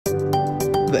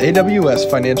the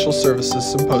AWS Financial Services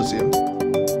Symposium,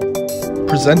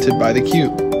 presented by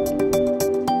theCUBE.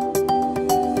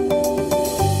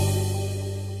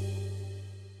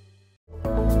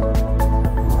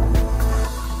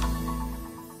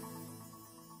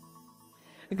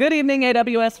 Good evening,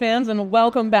 AWS fans, and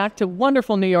welcome back to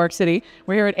wonderful New York City.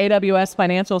 We're here at AWS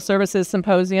Financial Services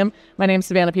Symposium. My name's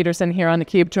Savannah Peterson here on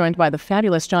theCUBE, joined by the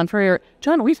fabulous John Furrier.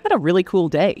 John, we've had a really cool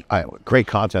day. Great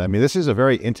content. I mean, this is a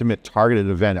very intimate, targeted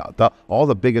event. All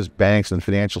the biggest banks and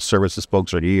financial services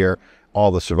folks are here.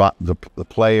 All the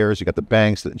players, you got the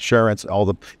banks, the insurance, all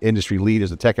the industry leaders,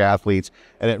 the tech athletes,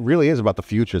 and it really is about the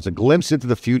future. It's a glimpse into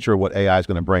the future of what AI is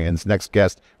going to bring. And this next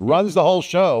guest runs the whole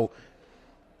show.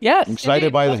 Yes. I'm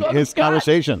excited by his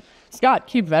conversation. Scott,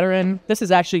 CUBE veteran, this is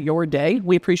actually your day.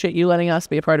 We appreciate you letting us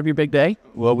be a part of your big day.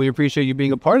 Well, we appreciate you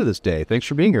being a part of this day. Thanks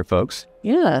for being here, folks.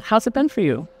 Yeah. How's it been for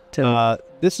you?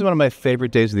 This is one of my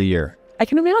favorite days of the year. I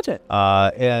can imagine.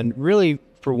 And really,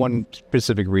 for one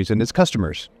specific reason, it's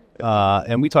customers.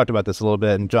 And we talked about this a little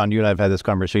bit, and John, you and I have had this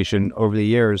conversation over the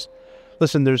years.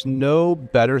 Listen, there's no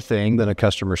better thing than a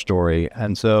customer story.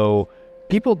 And so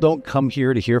people don't come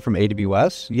here to hear from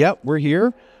AWS. Yep, we're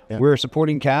here. Yeah. We're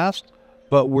supporting Cast,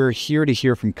 but we're here to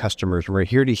hear from customers. We're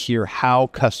here to hear how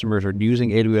customers are using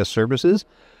AWS services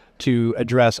to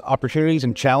address opportunities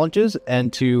and challenges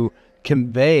and to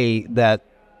convey that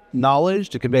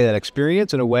knowledge, to convey that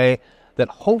experience in a way that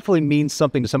hopefully means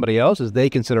something to somebody else as they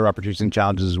consider opportunities and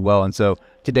challenges as well. And so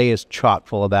today is chock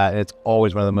full of that. And it's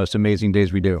always one of the most amazing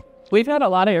days we do. We've had a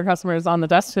lot of your customers on the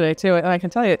desk today too, and I can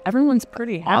tell you, everyone's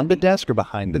pretty happy. On the desk or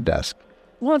behind the desk?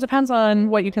 Well, it depends on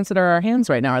what you consider our hands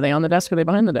right now. Are they on the desk or are they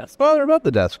behind the desk? Well, they're above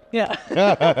the desk. Yeah.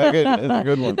 That's a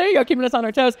good one. There you go, keeping us on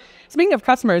our toes. Speaking of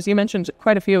customers, you mentioned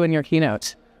quite a few in your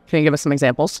keynote. Can you give us some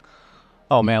examples?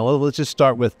 Oh man, well, let's just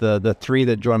start with the three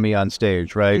that joined me on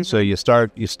stage, right? Mm-hmm. So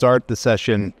you start the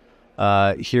session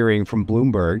hearing from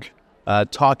Bloomberg,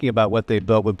 talking about what they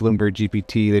built with Bloomberg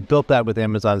GPT. They built that with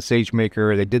Amazon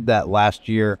SageMaker. They did that last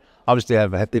year. Obviously,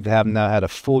 they have now had a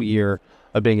full year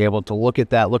of being able to look at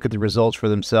the results for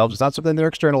themselves. It's not something they're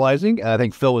externalizing. And I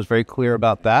think Phil was very clear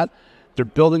about that. They're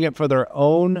building it for their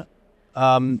own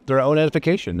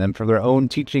edification and for their own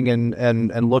teaching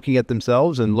and looking at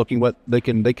themselves and looking what they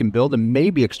can build and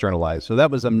maybe externalize. So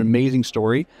that was an amazing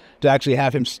story to actually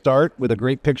have him start with a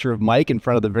great picture of Mike in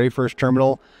front of the very first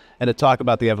terminal and to talk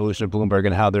about the evolution of Bloomberg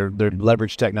and how they're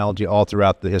leveraged technology all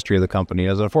throughout the history of the company.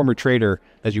 As a former trader,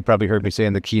 as you probably heard me say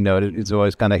in the keynote, it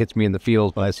always kind of hits me in the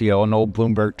feels when I see an old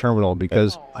Bloomberg terminal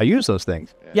because I use those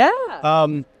things. Yeah.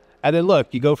 And then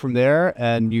look, you go from there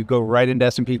and you go right into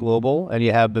S&P Global and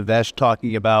you have Bhavesh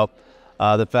talking about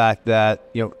the fact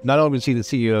that, not only is he the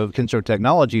CEO of Kinso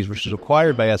Technologies, which was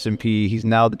acquired by S&P, he's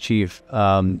now the chief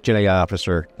Gen AI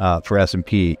officer for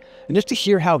S&P. And just to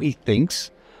hear how he thinks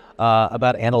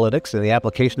about analytics and the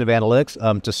application of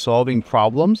analytics to solving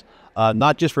problems,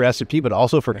 not just for S&P, but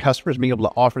also for customers, being able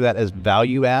to offer that as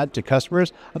value add to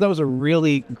customers. I thought it was a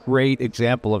really great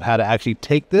example of how to actually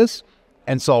take this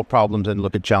and solve problems and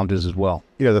look at challenges as well.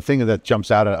 The thing that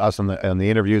jumps out at us on the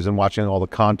interviews and watching all the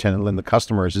content and the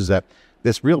customers is that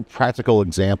this real practical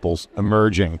examples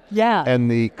emerging. Yeah. And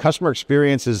the customer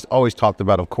experience is always talked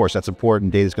about, of course, that's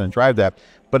important, data is going to drive that,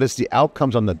 but it's the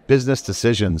outcomes on the business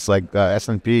decisions like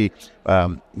S&P,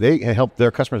 they help their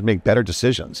customers make better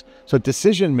decisions. So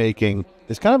decision making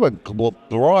is kind of a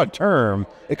broad term.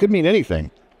 It could mean anything.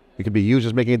 It could be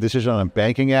users making a decision on a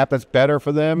banking app that's better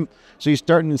for them. So you're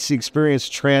starting to see experience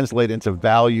translate into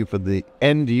value for the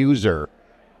end user,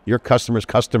 your customer's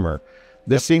customer.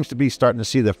 This seems to be starting to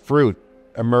see the fruit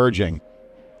emerging.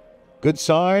 Good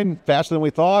sign, faster than we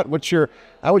thought.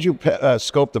 How would you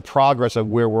scope the progress of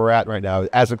where we're at right now?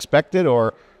 As expected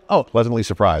or pleasantly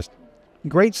surprised?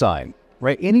 Great sign,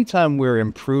 right? Anytime we're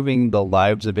improving the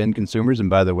lives of end consumers, and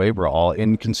by the way, we're all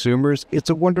end consumers, it's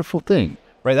a wonderful thing,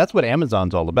 right? That's what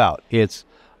Amazon's all about. It's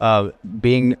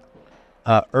being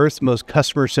Earth's most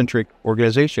customer-centric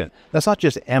organization. That's not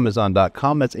just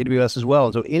Amazon.com, that's AWS as well.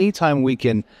 And so anytime we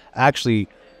can actually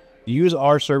use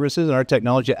our services and our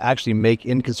technology to actually make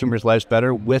end consumers' lives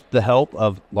better with the help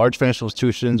of large financial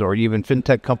institutions or even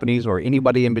fintech companies or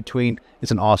anybody in between, it's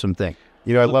an awesome thing.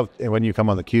 I love when you come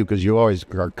on theCUBE because you always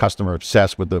are customer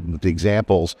obsessed with the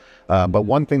examples. But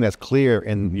one thing that's clear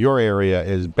in your area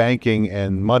is banking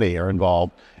and money are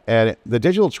involved. And the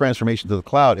digital transformation to the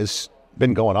cloud has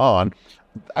been going on.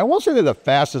 I won't say they're the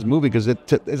fastest moving because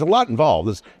there's a lot involved.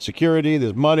 There's security,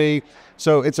 there's money.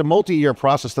 So it's a multi-year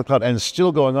process to the cloud and it's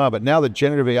still going on, but now the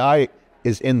generative AI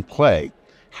is in play.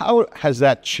 How has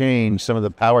that changed some of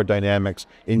the power dynamics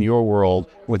in your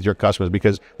world with your customers?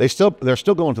 Because they're still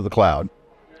going to the cloud.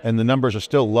 and the numbers are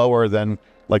still lower than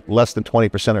like less than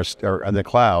 20% are in the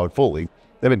cloud fully.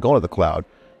 They've been going to the cloud.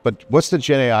 But what's the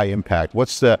Gen AI impact?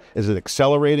 Is it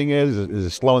accelerating it? Is it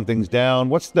slowing things down?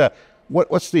 What's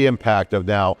the impact of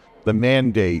now the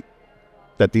mandate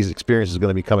that these experiences are going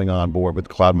to be coming on board with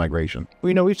cloud migration?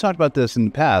 Well, we've talked about this in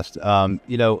the past.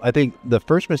 I think the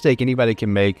first mistake anybody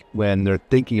can make when they're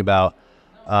thinking about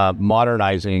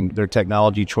modernizing their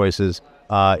technology choices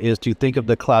is to think of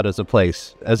the cloud as a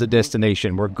place, as a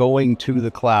destination. We're going to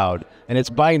the cloud, and it's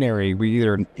binary. We're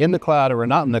either in the cloud or we're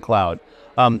not in the cloud.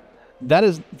 That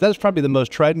is probably the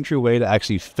most tried and true way to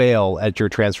actually fail at your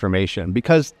transformation,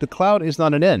 because the cloud is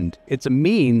not an end. It's a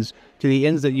means to the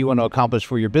ends that you want to accomplish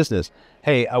for your business.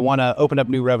 Hey, I want to open up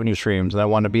new revenue streams, and I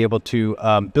want to be able to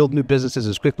build new businesses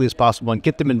as quickly as possible and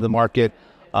get them into the market,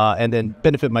 and then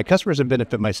benefit my customers and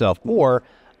benefit myself. Or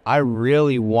I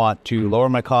really want to lower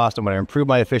my cost. I want to improve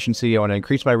my efficiency. I want to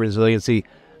increase my resiliency.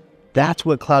 That's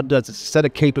what cloud does. It's a set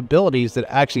of capabilities that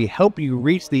actually help you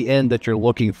reach the end that you're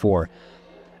looking for.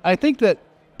 I think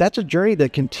that's a journey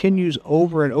that continues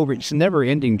over and over. It's a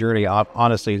never-ending journey,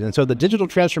 honestly. And so the digital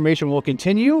transformation will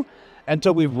continue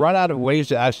until we've run out of ways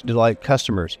to actually delight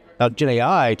customers. Now, Gen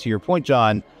AI, to your point,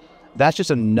 John, that's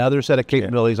just another set of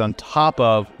capabilities on top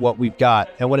of what we've got.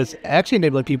 And what it's actually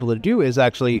enabling people to do is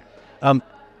actually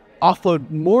offload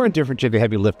more and different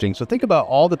heavy lifting. So think about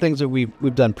all the things that we've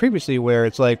done previously, where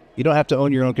it's like, you don't have to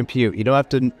own your own compute. You don't have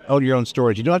to own your own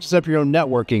storage. You don't have to set up your own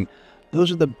networking. Those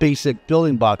are the basic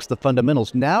building blocks, the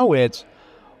fundamentals. Now it's,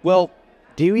 well,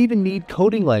 do you even need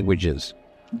coding languages?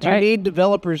 Do you need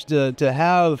developers to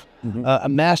have a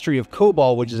mastery of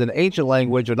COBOL, which is an ancient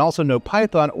language, and also know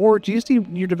Python? Or do you just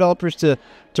need your developers to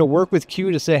work with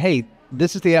Q to say, hey,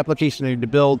 this is the application I need to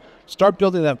build. Start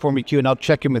building that for me, Q, and I'll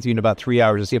check in with you in about 3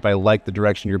 hours to see if I like the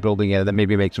direction you're building in, and then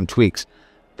maybe make some tweaks.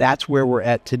 That's where we're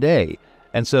at today.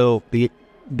 And so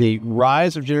the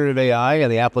rise of generative AI and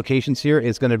the applications here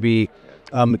is going to be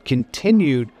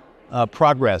continued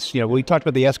progress. We talked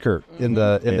about the S-curve in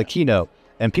the keynote,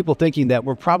 and people thinking that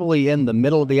we're probably in the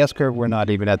middle of the S-curve. We're not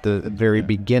even at the very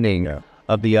beginning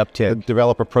of the uptick. The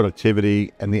developer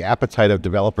productivity and the appetite of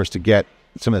developers to get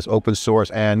some of this open source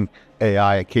and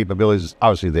AI capabilities is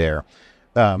obviously there.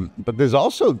 But there's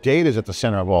also data at the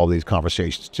center of all these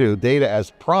conversations too. Data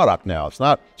as product now. It's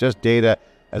not just data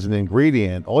as an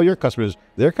ingredient. All your customers,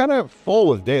 they're kind of full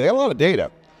with data. They have a lot of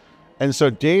data. And so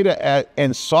data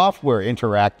and software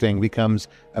interacting becomes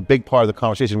a big part of the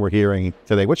conversation we're hearing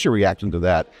today. What's your reaction to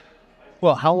that?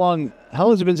 Well, how long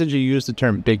has it been since you used the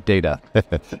term big data?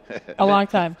 A long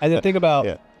time. And then think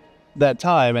about that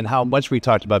time and how much we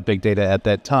talked about big data at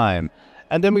that time.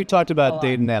 And then we talked about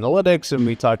data and analytics, and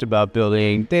we talked about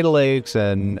building data lakes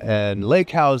and lake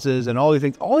houses and all these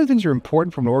things. All these things are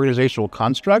important from an organizational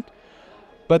construct,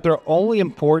 but they're only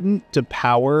important to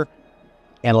power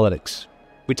analytics.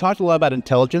 We talked a lot about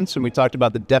intelligence, and we talked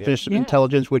about the definition of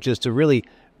intelligence, which is to really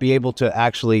be able to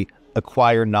actually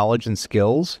acquire knowledge and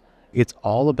skills. It's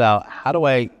all about, how do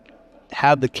I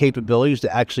have the capabilities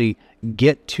to actually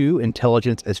get to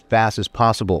intelligence as fast as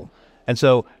possible? And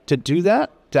so to do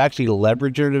that, to actually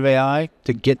leverage generative AI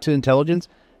to get to intelligence,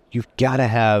 you've got to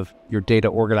have your data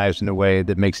organized in a way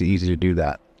that makes it easy to do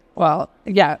that. Well,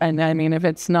 yeah, and I mean, if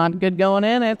it's not good going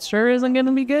in, it sure isn't going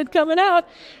to be good coming out.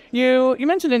 You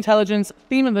mentioned intelligence.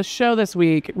 Theme of the show this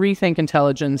week, Rethink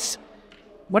Intelligence.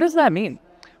 What does that mean?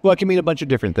 Well, it can mean a bunch of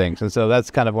different things, and so that's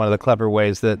kind of one of the clever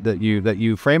ways that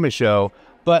you frame a show.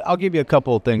 But I'll give you a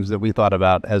couple of things that we thought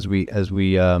about as we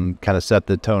kind of set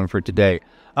the tone for today.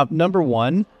 Number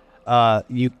one,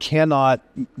 you cannot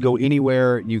go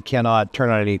anywhere. You cannot turn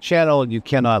on any channel. You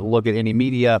cannot look at any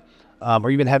media, or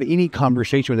even have any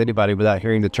conversation with anybody without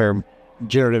hearing the term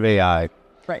generative AI.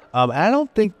 Right. And I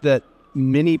don't think that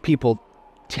many people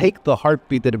take the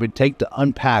heartbeat that it would take to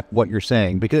unpack what you're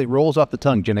saying, because it rolls off the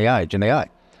tongue, Gen AI, Gen AI.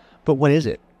 But what is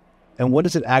it? And what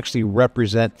does it actually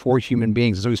represent for human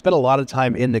beings? And so we spent a lot of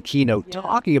time in the keynote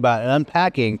talking about and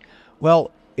unpacking,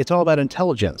 well, it's all about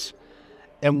intelligence.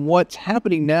 And what's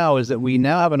happening now is that we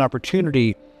now have an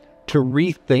opportunity to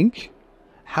rethink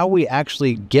how we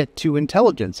actually get to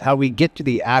intelligence, how we get to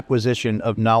the acquisition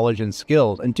of knowledge and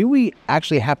skills. And do we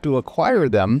actually have to acquire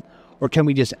them, or can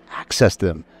we just access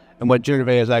them? And what generative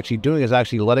AI is actually doing is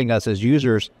actually letting us as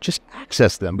users just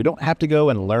access them. We don't have to go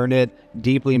and learn it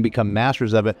deeply and become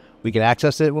masters of it. We can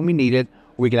access it when we need it,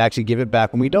 or we can actually give it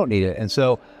back when we don't need it. And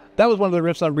so that was one of the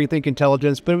riffs on Rethink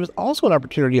Intelligence, but it was also an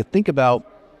opportunity to think about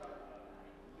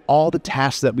all the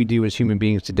tasks that we do as human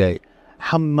beings today.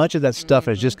 How much of that stuff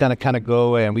is just going to kind of go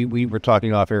away? And we were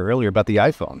talking off air earlier about the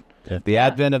iPhone. The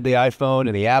advent of the iPhone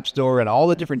and the App Store and all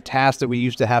the different tasks that we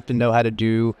used to have to know how to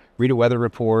do, read a weather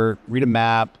report, read a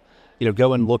map,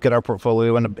 go and look at our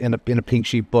portfolio in a pink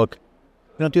sheet book.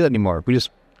 We don't do that anymore. We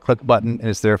just click a button and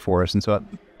it's there for us. And so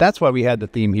that's why we had the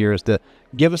theme here, is to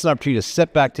give us an opportunity to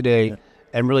sit back today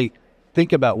and really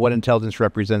think about what intelligence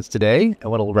represents today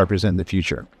and what it will represent in the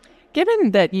future.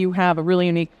 Given that you have a really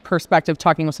unique perspective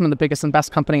talking with some of the biggest and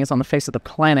best companies on the face of the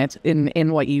planet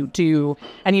in what you do,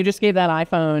 and you just gave that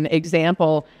iPhone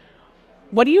example,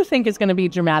 what do you think is going to be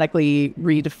dramatically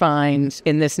redefined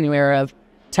in this new era of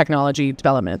technology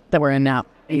development that we're in now?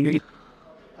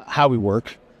 How we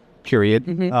work, period.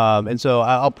 And so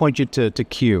I'll point you to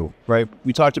Q, right?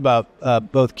 We talked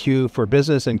about both Q for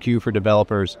business and Q for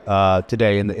developers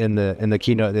today in the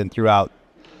keynote and throughout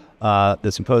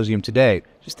the symposium today.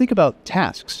 Just think about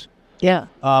tasks. Yeah.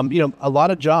 A lot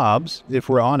of jobs, if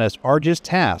we're honest, are just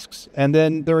tasks. And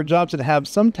then there are jobs that have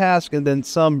some tasks and then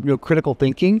some critical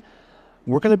thinking.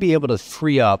 We're going to be able to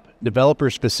free up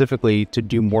developers specifically to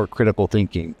do more critical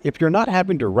thinking. If you're not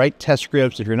having to write test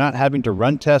scripts, if you're not having to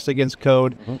run tests against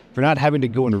code, if you're not having to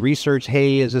go and research,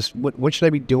 hey, is this what should I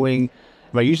be doing?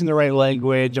 Am I using the right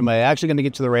language? Am I actually going to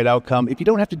get to the right outcome? If you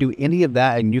don't have to do any of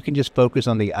that and you can just focus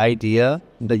on the idea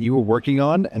that you were working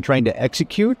on and trying to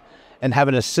execute and have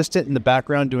an assistant in the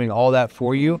background doing all that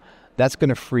for you, that's going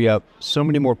to free up so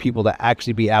many more people to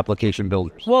actually be application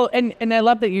builders. Well, and I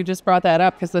love that you just brought that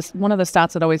up, because this one of the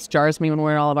stats that always jars me when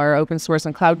we're in all of our open source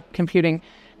and cloud computing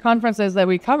conferences that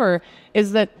we cover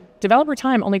is that developer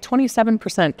time, only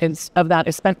 27% of that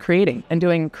is spent creating and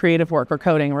doing creative work or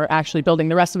coding or actually building.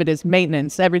 The rest of it is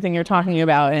maintenance, everything you're talking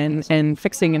about, and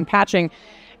fixing and patching.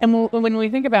 And when we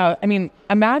think about,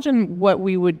 imagine what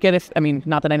we would get if,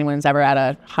 not that anyone's ever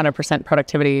at 100%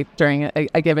 productivity during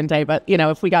a given day, but,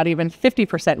 if we got even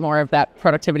 50% more of that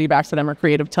productivity back to them or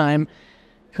creative time,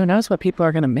 who knows what people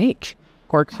are going to make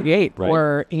or create, right.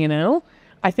 Or,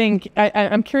 I think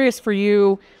I'm curious for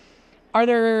you,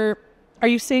 are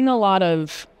you seeing a lot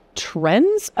of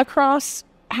trends across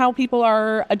how people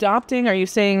are adopting? Are you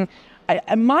seeing,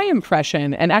 my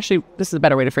impression, and actually this is a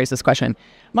better way to phrase this question,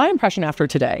 my impression after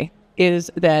today is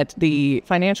that the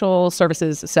financial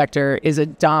services sector is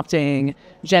adopting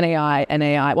Gen AI and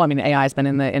AI. Well, AI has been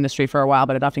in the industry for a while,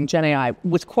 but adopting Gen AI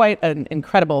with quite an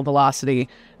incredible velocity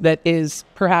that is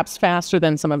perhaps faster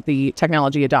than some of the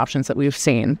technology adoptions that we've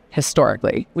seen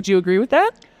historically. Would you agree with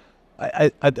that?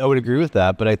 I would agree with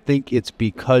that, but I think it's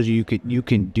because you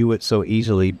can do it so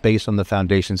easily based on the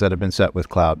foundations that have been set with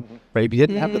cloud. Right? If you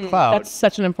didn't have the cloud, that's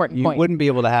such an important point. You wouldn't be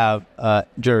able to have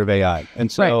generative AI.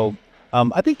 And so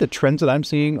I think the trends that I'm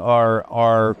seeing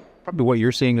are probably what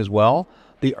you're seeing as well.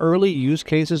 The early use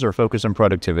cases are focused on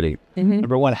productivity.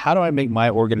 Number one, how do I make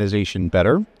my organization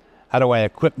better? How do I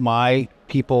equip my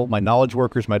people, my knowledge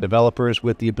workers, my developers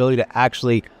with the ability to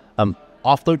actually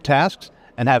offload tasks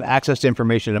and have access to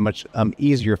information in a much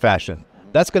easier fashion?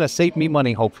 That's going to save me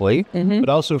money, hopefully, but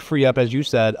also free up, as you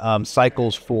said,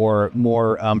 cycles for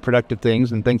more productive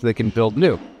things and things that can build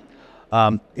new.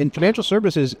 In financial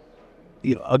services,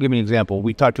 I'll give you an example.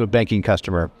 We talked to a banking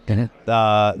customer.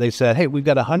 They said, hey, we've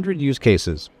got 100 use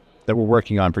cases that we're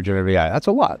working on for generative AI. That's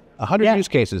a lot. 100 use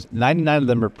cases, 99 of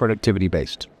them are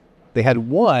productivity-based. They had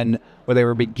one where they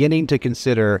were beginning to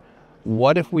consider,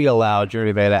 what if we allow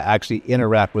generative AI to actually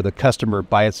interact with a customer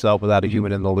by itself without a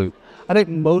human in the loop? I think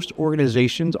most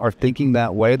organizations are thinking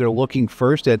that way. They're looking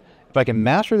first at, if I can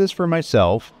master this for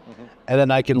myself, and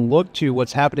then I can look to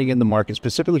what's happening in the market,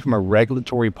 specifically from a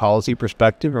regulatory policy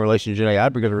perspective in relation to Gen AI,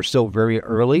 because we're still very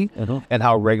early, and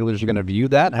how regulators are going to view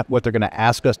that, what they're going to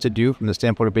ask us to do from the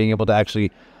standpoint of being able to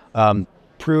actually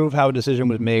prove how a decision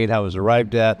was made, how it was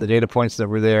arrived at, the data points that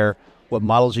were there, what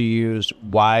models you used,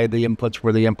 why the inputs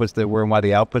were the inputs that were, and why the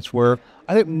outputs were.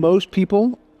 I think most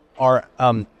people are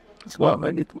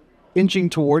inching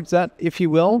towards that, if you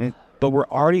will, but we're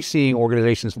already seeing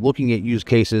organizations looking at use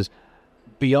cases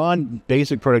beyond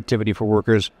basic productivity for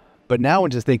workers, but now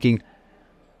into thinking,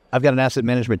 I've got an asset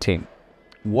management team.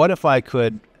 What if I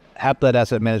could have that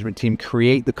asset management team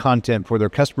create the content for their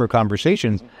customer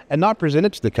conversations and not present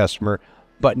it to the customer,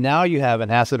 but now you have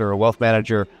an asset or a wealth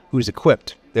manager who's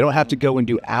equipped. They don't have to go and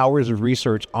do hours of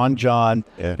research on John.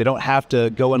 They don't have to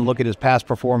go and look at his past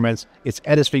performance. It's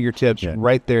at his fingertips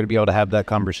right there to be able to have that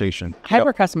conversation.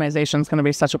 Hyper customization is going to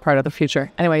be such a part of the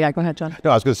future. Anyway, go ahead, John.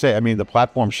 No, I was going to say, the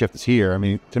platform shift is here.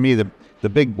 To me, the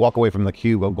big walk away from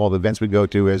theCUBE of all the events we go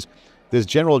to is there's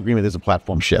general agreement there's a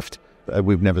platform shift.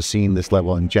 We've never seen this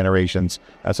level in generations.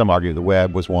 Some argue the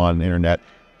web was one, internet.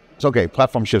 It's okay,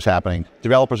 platform shift's happening.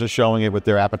 Developers are showing it with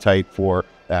their appetite for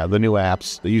the new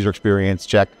apps, the user experience,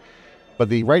 check. But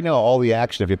right now, all the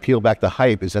action, if you peel back the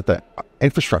hype, is at the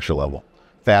infrastructure level.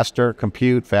 Faster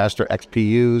compute, faster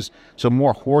XPUs. So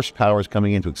more horsepower is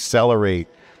coming in to accelerate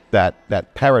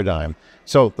that paradigm.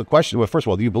 So the question, well, first of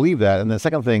all, do you believe that? And the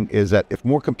second thing is that if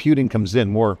more computing comes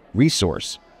in, more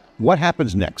resource, what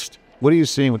happens next? What are you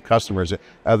seeing with customers?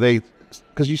 Are they,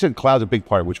 because you said cloud's a big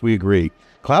part, which we agree.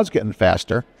 Cloud's getting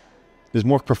faster. There's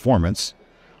more performance.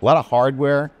 A lot of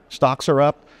hardware stocks are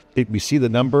up. We see the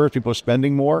numbers. People are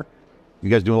spending more. You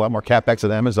guys doing a lot more CapEx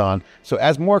at Amazon. So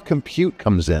as more compute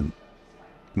comes in,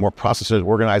 more processors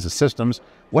organize the systems,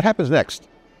 what happens next?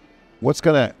 What's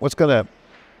gonna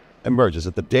emerge? Is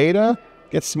it the data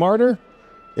gets smarter?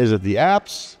 Is it the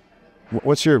apps?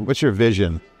 What's your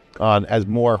vision on as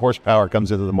more horsepower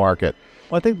comes into the market?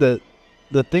 Well, I think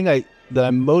the thing that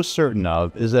I'm most certain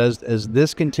of is as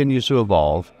this continues to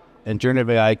evolve and generative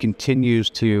AI continues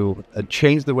to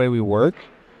change the way we work,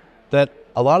 that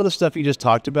a lot of the stuff you just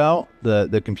talked about,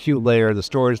 the compute layer, the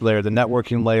storage layer, the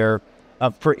networking layer,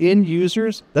 for end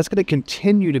users, that's going to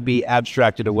continue to be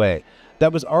abstracted away.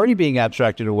 That was already being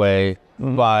abstracted away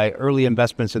by early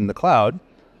investments in the cloud,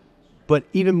 but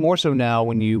even more so now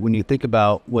when you think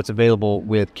about what's available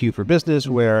with Q for Business,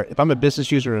 where if I'm a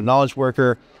business user and a knowledge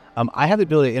worker, I have the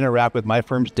ability to interact with my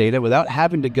firm's data without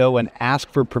having to go and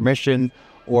ask for permission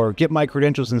or get my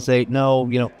credentials and say, no,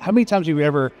 how many times have you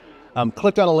ever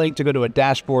clicked on a link to go to a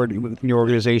dashboard within your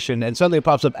organization and suddenly it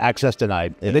pops up access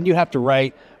denied. Yeah. And then you have to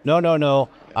write, no,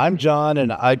 I'm John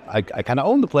and I kind of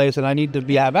own the place and I need to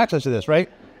have access to this, right?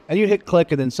 And you hit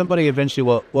click and then somebody eventually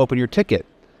will open your ticket.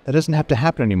 That doesn't have to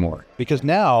happen anymore because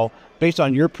now, based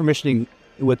on your permissioning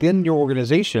within your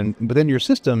organization, within your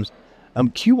systems,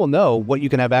 Q will know what you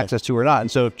can have access to or not.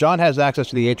 And so if John has access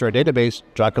to the HR database,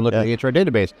 John can look at the HR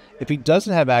database. If he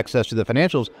doesn't have access to the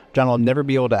financials, John will never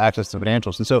be able to access the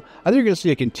financials. And so I think you're going to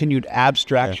see a continued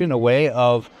abstraction away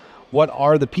of what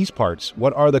are the piece parts,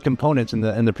 what are the components and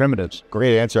the primitives.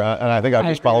 Great answer. And I think I'd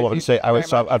just follow up and say,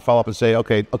 I'd follow up and say,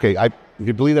 okay, if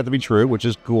you believe that to be true, which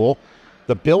is cool,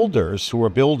 the builders who are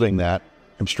building that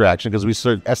abstraction, because we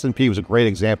said S&P was a great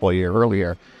example a year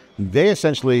earlier, they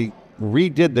essentially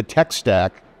redid the tech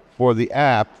stack for the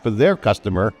app for their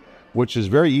customer, which is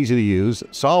very easy to use,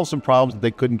 solve some problems that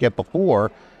they couldn't get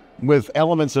before with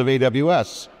elements of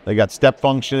AWS. They got step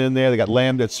function in there, they got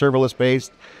Lambda, it's serverless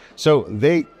based. So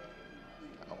they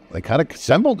kind of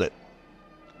assembled it,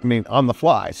 on the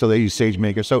fly. So they use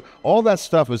SageMaker. So all that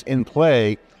stuff is in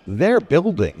play. They're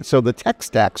building. So the tech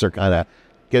stacks are kind of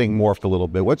getting morphed a little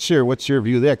bit. What's your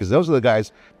view there? Because those are the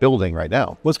guys building right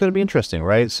now. Well, it's going to be interesting,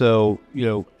 right? So,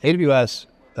 AWS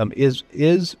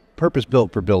is purpose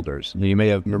built for builders. You may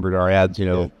have remembered our ads,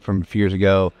 from a few years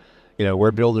ago,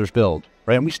 where builders build,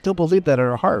 right? And we still believe that at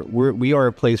our heart. We are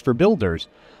a place for builders.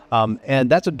 And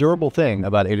that's a durable thing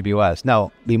about AWS.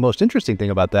 Now, the most interesting thing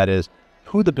about that is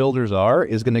who the builders are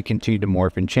is going to continue to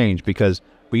morph and change, because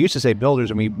we used to say builders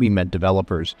and we meant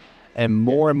developers. And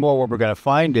more what we're going to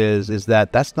find is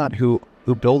that that's not who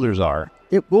builders are.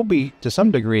 It will be to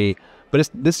some degree, but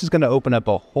this is going to open up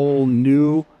a whole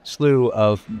new slew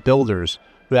of builders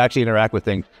who actually interact with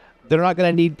things. They're not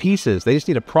going to need pieces. They just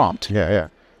need a prompt. Yeah.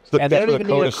 So and they don't even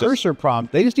need a cursor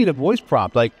prompt. They just need a voice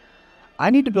prompt. Like, I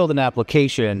need to build an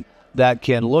application that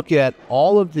can look at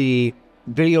all of the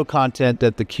video content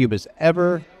that theCUBE has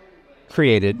ever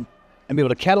created and be able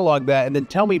to catalog that and then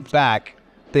tell me back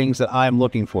things that I'm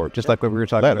looking for, just like what we were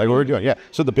talking about. Like what we're doing, yeah.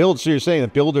 So so you're saying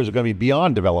that builders are going to be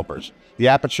beyond developers. The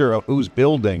aperture of who's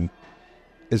building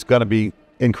is going to be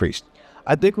increased.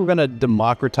 I think we're going to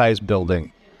democratize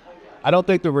building. I don't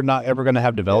think that we're not ever going to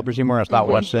have developers anymore. That's not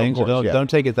what I'm saying. So don't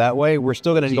take it that way. We're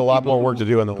still going to need a lot more work to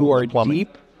do in the who are plumbing.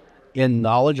 Deep in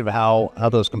knowledge of how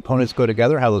those components go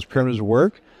together, how those primitives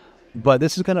work. But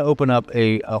this is going to open up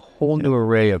a whole new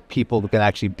array of people who can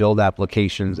actually build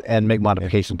applications and make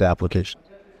modifications to applications.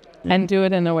 And do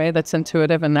it in a way that's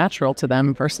intuitive and natural to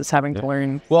them versus having to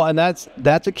learn. Well, and that's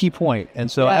a key point.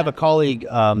 And so I have a colleague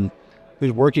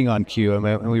who's working on Q,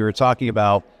 and we were talking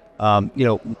about,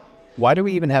 why do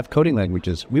we even have coding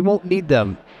languages? We won't need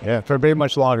them for very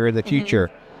much longer in the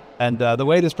future. And the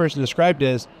way this person described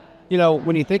is,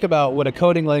 when you think about what a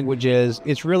coding language is,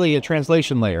 it's really a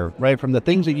translation layer, right? From the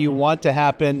things that you want to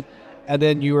happen, and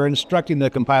then you are instructing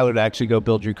the compiler to actually go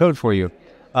build your code for you.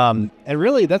 And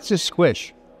really, that's just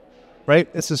squish, right?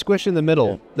 It's the squish in the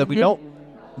middle that we don't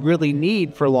really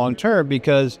need for long term,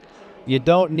 because you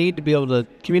don't need to be able to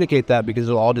communicate that, because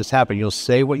it'll all just happen. You'll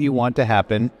say what you want to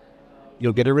happen.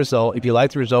 You'll get a result. If you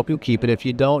like the result, you'll keep it. If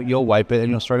you don't, you'll wipe it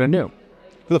and you'll start anew.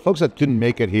 For the folks that didn't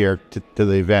make it here to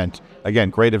the event, again,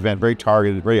 great event, very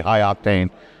targeted, very high octane.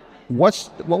 What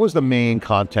was the main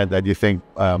content that you think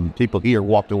people here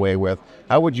walked away with?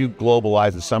 How would you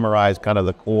globalize and summarize kind of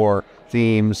the core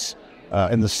themes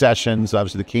in the sessions,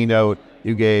 obviously the keynote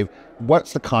you gave.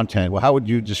 What's the content? Well, how would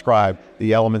you describe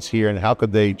the elements here, and how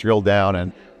could they drill down,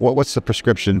 and what's the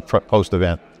prescription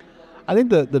post-event? I think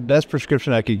the best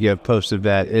prescription I could give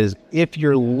post-event is, if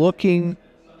you're looking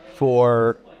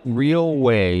for real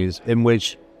ways in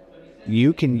which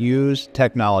you can use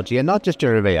technology, and not just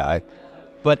generative AI,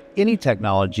 but any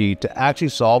technology to actually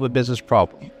solve a business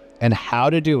problem, and how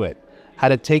to do it, how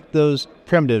to take those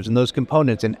primitives and those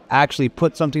components and actually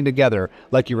put something together,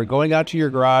 like you were going out to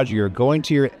your garage, you're going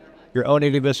to your own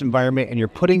AWS environment, and you're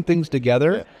putting things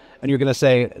together, and you're going to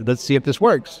say, let's see if this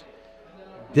works.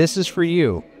 This is for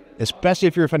you, especially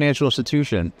if you're a financial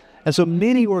institution. And so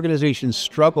many organizations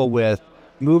struggle with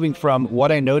moving from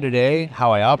what I know today,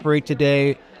 how I operate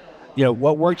today,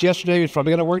 what worked yesterday is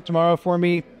probably going to work tomorrow for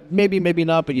me. Maybe, maybe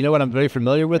not, but you know what? I'm very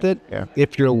familiar with it. Yeah.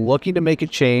 If you're looking to make a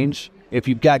change, if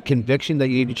you've got conviction that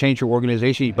you need to change your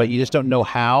organization, but you just don't know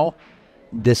how,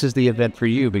 this is the event for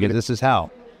you, because this is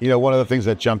how. One of the things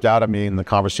that jumped out at me in the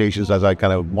conversations as I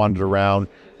kind of wandered around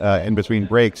in between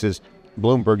breaks is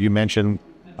Bloomberg, you mentioned,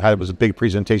 was a big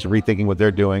presentation rethinking what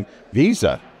they're doing.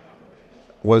 Visa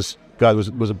was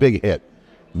a big hit.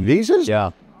 Visa's,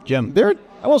 Jim, they're,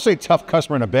 I won't say tough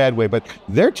customer in a bad way, but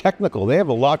they're technical. They have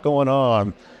a lot going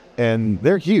on, and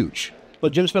they're huge.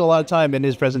 Well, Jim spent a lot of time in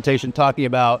his presentation talking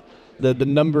about the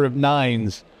number of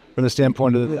nines from the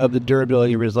standpoint of the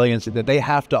durability and resiliency that they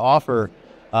have to offer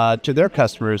to their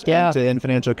customers and to end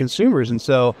financial consumers. And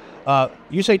so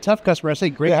you say tough customer, I say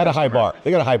great customer. They had a high bar.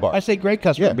 They got a high bar. I say great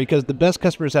customer because the best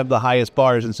customers have the highest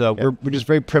bars. And so we're just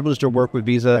very privileged to work with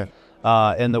Visa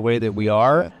in the way that we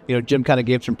are. Jim kind of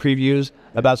gave some previews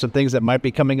about some things that might be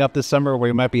coming up this summer where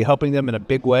we might be helping them in a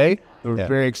big way. We're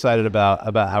very excited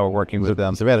about how we're working with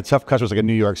them. So we had a tough customer, it's like a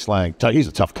New York slang. He's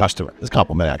a tough customer. It's a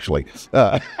compliment, actually.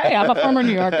 Hey, I'm a former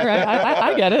New Yorker.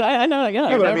 I get it. I know.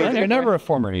 You're never a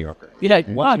former New Yorker. Yeah,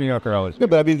 once a New Yorker, always. Yeah,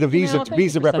 but I mean, the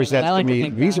Visa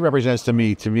represents to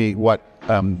me what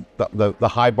the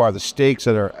high bar, the stakes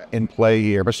that are in play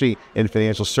here, especially in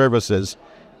financial services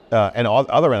and all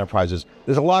other enterprises.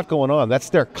 There's a lot going on. That's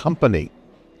their company,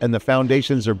 and the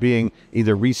foundations are being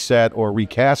either reset or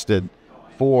recasted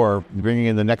for bringing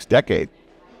in the next decade.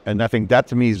 And I think that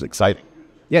to me is exciting.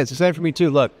 Yeah, it's exciting for me too.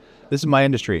 Look, this is my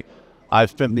industry. I've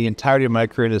spent the entirety of my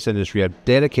career in this industry. I've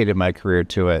dedicated my career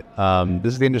to it.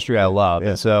 This is the industry I love.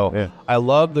 And so I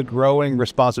love the growing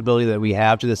responsibility that we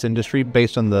have to this industry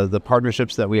based on the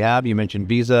partnerships that we have. You mentioned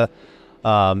Visa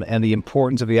and the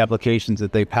importance of the applications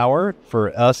that they power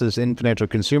for us as in financial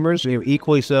consumers.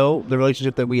 Equally so, the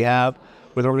relationship that we have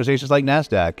with organizations like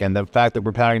NASDAQ, and the fact that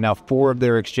we're powering now 4 of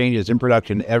their exchanges in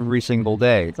production every single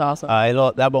day. It's awesome.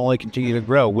 That will only continue to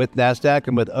grow with NASDAQ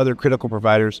and with other critical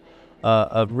providers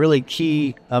of really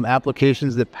key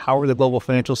applications that power the global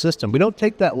financial system. We don't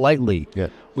take that lightly. Yeah.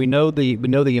 We know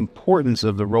the importance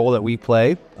of the role that we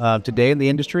play today in the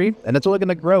industry, and it's only going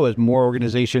to grow as more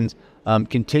organizations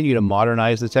continue to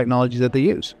modernize the technologies that they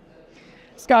use.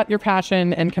 Scott, your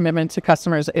passion and commitment to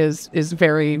customers is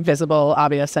very visible,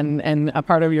 obvious, and a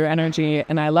part of your energy,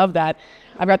 and I love that.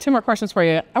 I've got 2 more questions for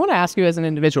you. I want to ask you as an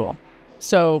individual.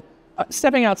 So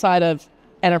stepping outside of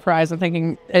enterprise and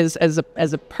thinking as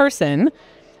a person,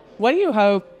 what do you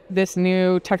hope this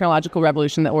new technological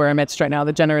revolution that we're amidst right now,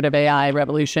 the generative AI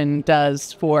revolution,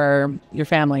 does for your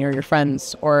family or your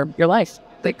friends or your life?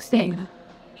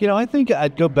 I think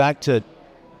I'd go back to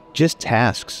just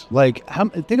tasks. Like,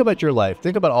 think about your life.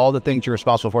 Think about all the things you're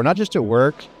responsible for, not just at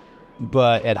work,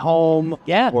 but at home.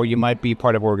 Yeah. Or you might be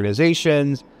part of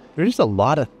organizations. There's just a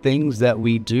lot of things that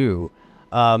we do.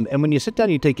 And when you sit down,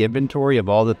 you take inventory of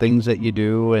all the things that you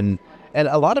do. And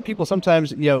a lot of people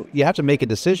sometimes, you have to make a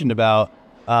decision about,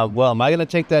 well, am I going to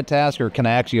take that task, or can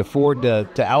I actually afford to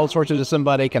outsource it to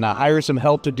somebody? Can I hire some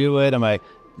help to do it? Am I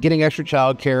getting extra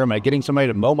childcare? Am I getting somebody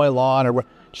to mow my lawn? Or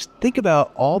just think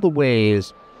about all the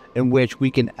ways in which we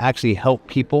can actually help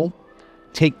people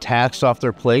take tasks off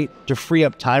their plate to free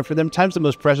up time for them. Time's the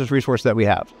most precious resource that we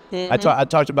have. Mm-hmm. I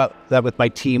talked about that with my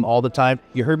team all the time.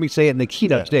 You heard me say it in the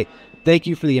keynote today. Thank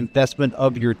you for the investment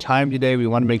of your time today. We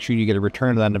want to make sure you get a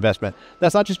return on that investment.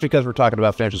 That's not just because we're talking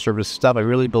about financial services stuff. I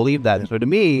really believe that. And so to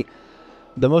me,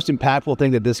 the most impactful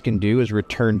thing that this can do is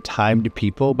return time to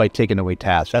people by taking away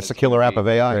tasks. That's the killer app of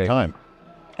AI, time.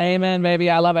 Amen, baby.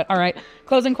 I love it. All right.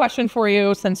 Closing question for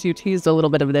you, since you teased a little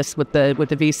bit of this with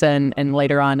the Visa and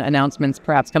later on announcements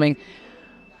perhaps coming.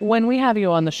 When we have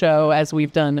you on the show, as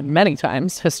we've done many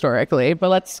times historically, but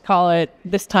let's call it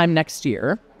this time next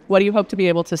year, what do you hope to be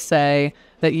able to say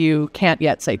that you can't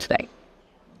yet say today?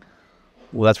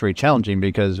 Well, that's very challenging,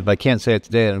 because if I can't say it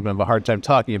today, I'm going to have a hard time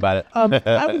talking about it.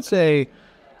 I would say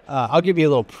I'll give you a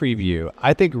little preview.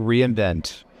 I think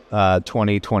reInvent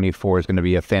 2024 is going to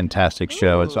be a fantastic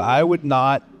show. And so I would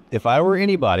not, if I were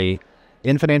anybody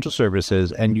in financial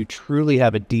services and you truly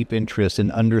have a deep interest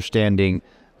in understanding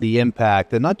the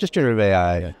impact that not just generative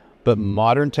AI, but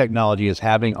modern technology is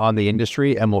having on the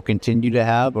industry and will continue to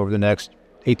have over the next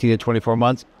 18 to 24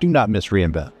 months, do not miss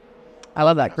reInvent. I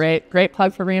love that. Great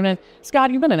plug for reInvent.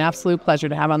 Scott, you've been an absolute pleasure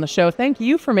to have on the show. Thank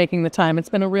you for making the time. It's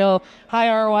been a real high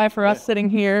ROI for us sitting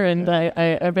here, and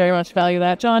I very much value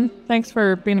that. John, thanks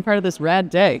for being a part of this rad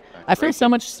day. I feel so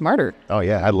much smarter. Oh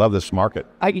yeah, I love this market.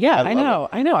 I know.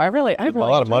 I really a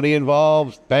lot of money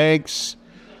involved, banks.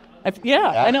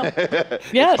 I know.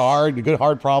 Yes. It's hard, good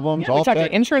hard problems. Yeah, we talked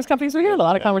to insurance companies. We had a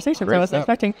lot of conversations I wasn't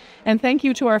expecting. And thank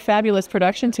you to our fabulous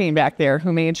production team back there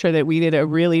who made sure that we did a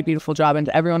really beautiful job, and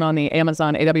to everyone on the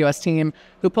Amazon AWS team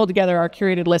who pulled together our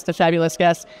curated list of fabulous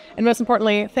guests. And most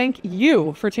importantly, thank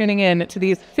you for tuning in to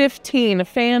these 15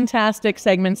 fantastic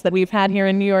segments that we've had here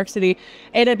in New York City,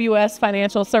 AWS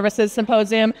Financial Services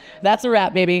Symposium. That's a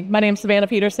wrap, baby. My name's Savannah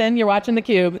Peterson. You're watching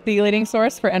theCUBE, the leading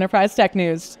source for enterprise tech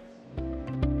news.